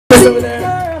guys over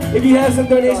there. If you have some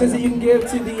donations that you can give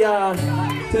to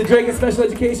the Dracut Special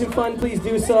Education Fund, please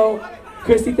do so.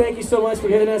 Christy, thank you so much for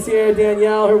getting us here.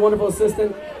 Danielle, her wonderful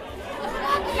assistant.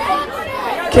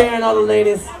 Karen, all the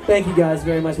ladies, thank you guys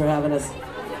very much for having us.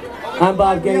 I'm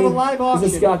Bob Gay.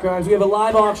 This is Scott Grimes. We have a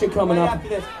live auction coming up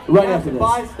right after this.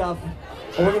 Buy stuff,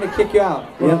 and we're gonna kick you out.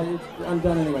 Well, I'm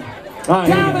done anyway. All right,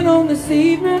 Driving on this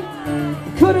evening,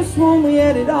 could have sworn we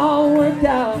had it all worked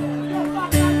out.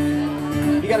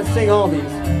 You gotta sing all these.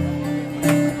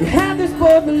 We had this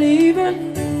boy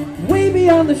believing, way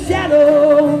beyond the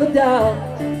shadow of a doubt.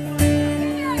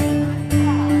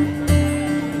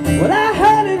 When I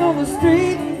heard it on the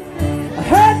street, I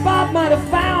heard Bob might have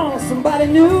found somebody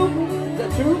new. Is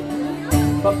that true?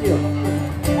 Fuck you.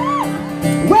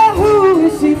 Well, who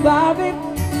is she, Bobby?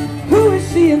 Who is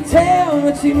she, and tell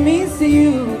what she means to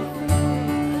you?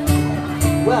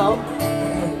 Well,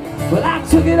 I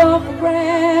took it all for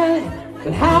granted,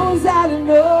 but how was I to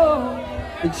know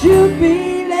that you'd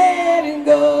be letting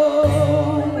go?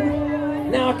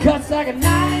 Now it cuts like a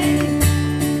knife,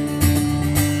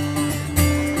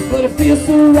 but it feels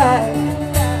so right.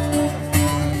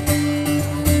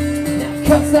 Now it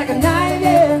cuts like a knife,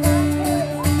 yeah,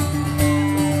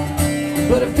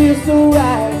 but it feels so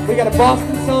right. we got a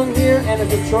Boston song here and a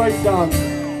Detroit song.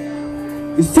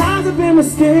 These times I've been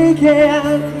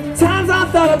mistaken, times I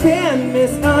thought I've been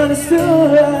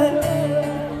misunderstood.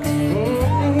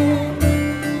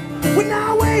 Well,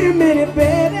 now wait a minute,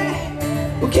 baby.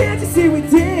 Well, can't you see we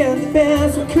did the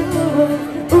best we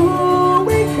could? Ooh,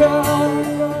 we could.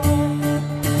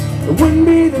 It wouldn't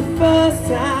be the first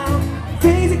time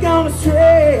things are gone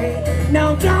astray.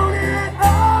 Now don't it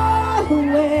all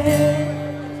away.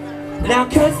 Now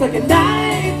it cuts like a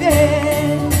knife,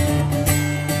 yeah,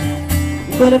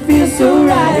 but it feels so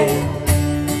right.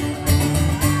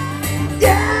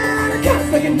 Yeah, it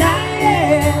cuts like a knife,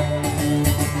 yeah.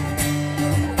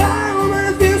 Oh, but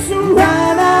it feels so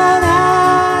right. Na, na,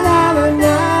 na,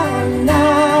 na, na,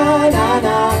 na,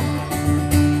 na.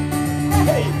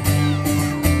 Hey.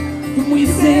 Can we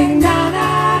sing na na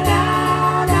na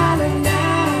na na na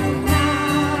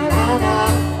na na?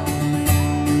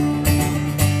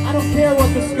 I don't care what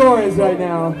the score is right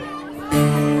now.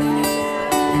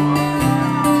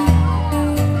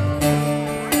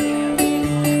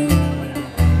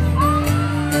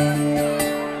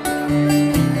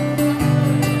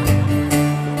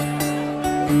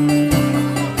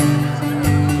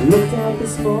 Looked out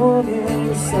this morning,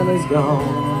 the sun is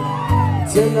gone.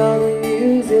 Turned on the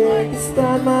music to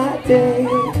start my day.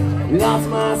 Lost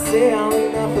myself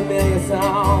in a familiar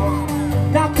song.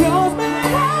 Now close my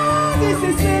eyes, this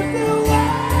is slipped away.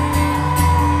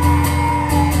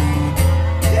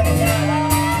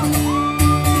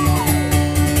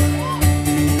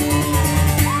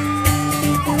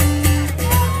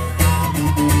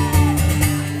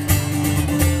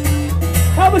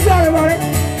 Help us out, everybody.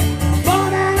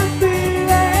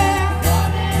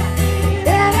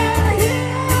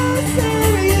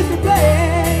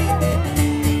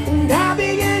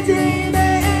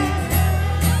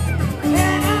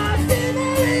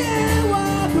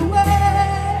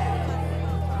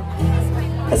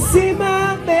 I see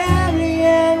my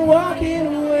Marianne walking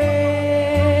away.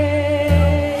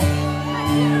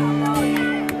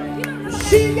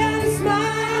 She got a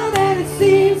smile that it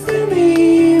seems to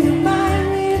me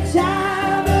remind me of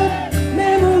childhood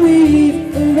memories,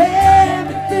 where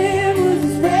everything was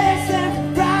as fresh as a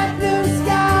bright blue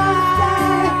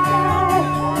sky.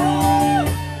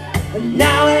 And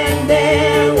now and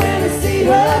then when I see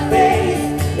her face,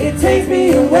 it takes me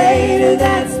away to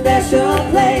that special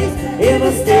place. If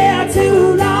I stay out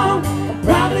too long, I'll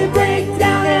probably break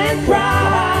down and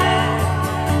cry.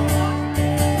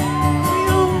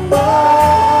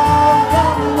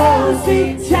 Oh,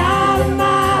 sweet child of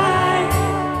mine.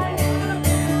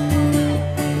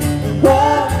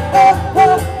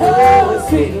 Oh,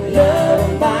 sweet love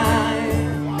of mine.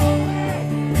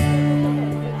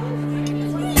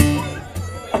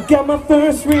 I got my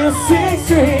first real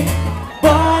 6-string,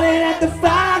 bought it at the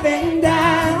 5 and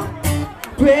down.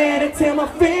 Played it till my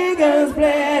fingers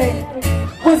bled.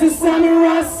 Was the summer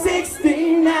of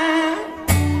 '69.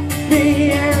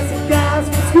 Me and some guys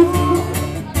from school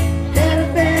had a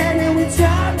band and we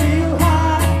tried real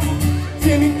hard.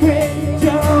 Jimmy quit,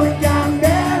 Joey got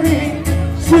married.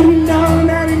 Should've known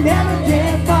that he never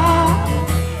get far.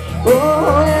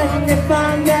 Oh, and they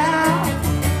find out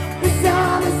the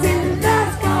summer seems to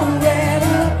last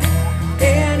forever.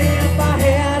 And if I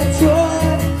had a choice,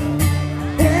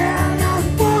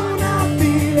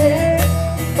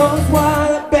 those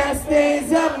were the best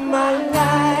days of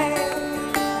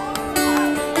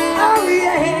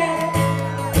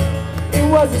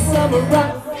was the summer of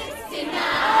 69.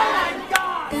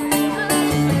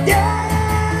 Yeah.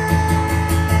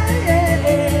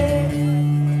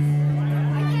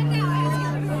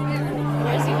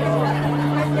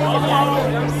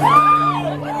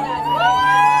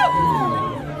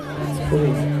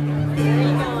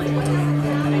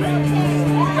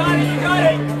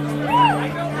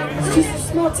 It's just a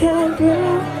small town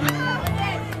girl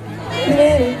in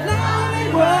a lonely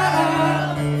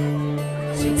world.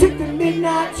 She took the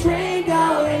midnight train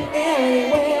going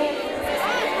anywhere.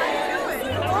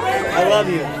 I love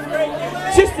you.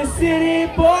 Just a city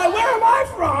boy, where am I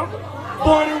from?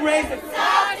 Born and raised in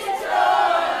South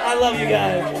Detroit. I love you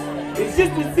guys. It's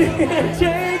just a city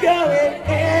train going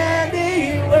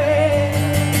anywhere.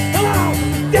 Come on,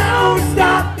 don't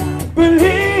stop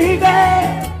believing.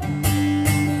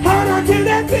 Hold on to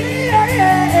that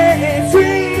feeling.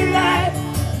 Sweet life,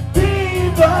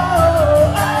 people.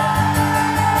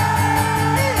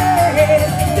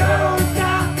 Don't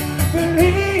stop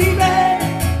believing.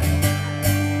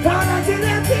 Hold on to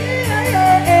that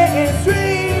feeling.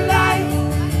 Sweet life,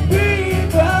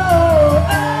 people.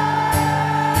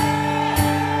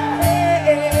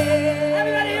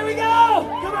 Everybody, here we go.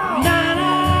 Come on. Na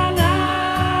na na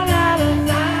na na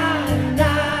na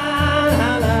na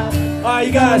na. All right,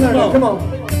 you guys, come on.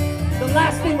 The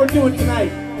last thing we're doing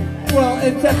tonight. Well,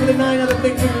 except for the 9 other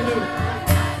things we're gonna do.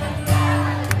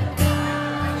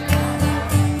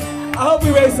 I hope we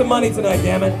raise some money tonight,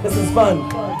 damn it. This is fun.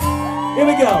 Here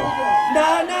we go.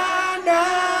 Na na na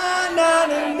na na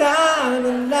na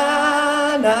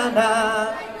na na na.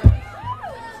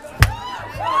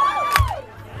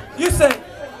 You sing.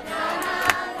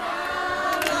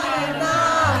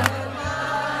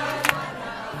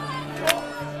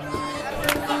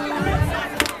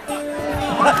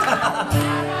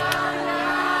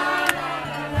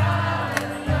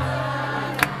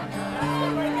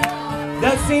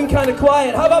 That seemed kind of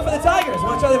quiet. How about for the Tigers?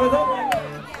 Want to try that for the Tigers?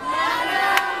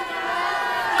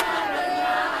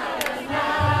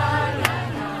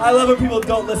 I love when people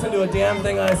don't listen to a damn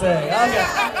thing I say. Okay.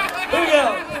 Here we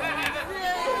go.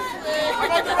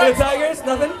 For the Tigers?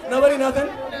 Nothing? Nobody? Nothing?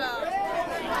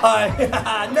 Alright.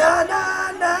 Na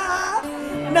na na.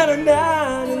 Na na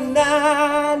na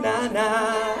na na na.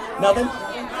 Nothing?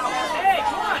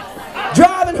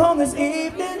 Driving home this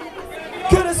evening.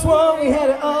 Could have sworn we had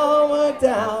it all worked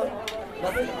out.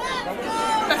 Nothing?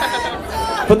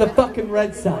 For the fucking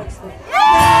Red Sox.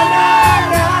 Na na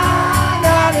na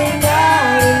na na na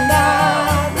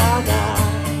na na.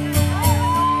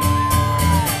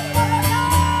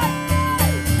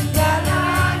 Na na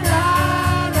na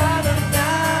na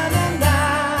na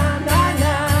na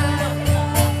na.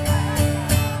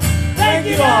 Thank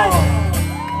you all.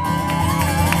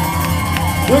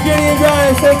 We're Giddy and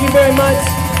Brian. Thank you very much.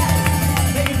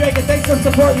 Dracut, thanks for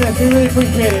supporting us. We really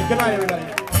appreciate it. Good night,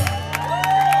 everybody.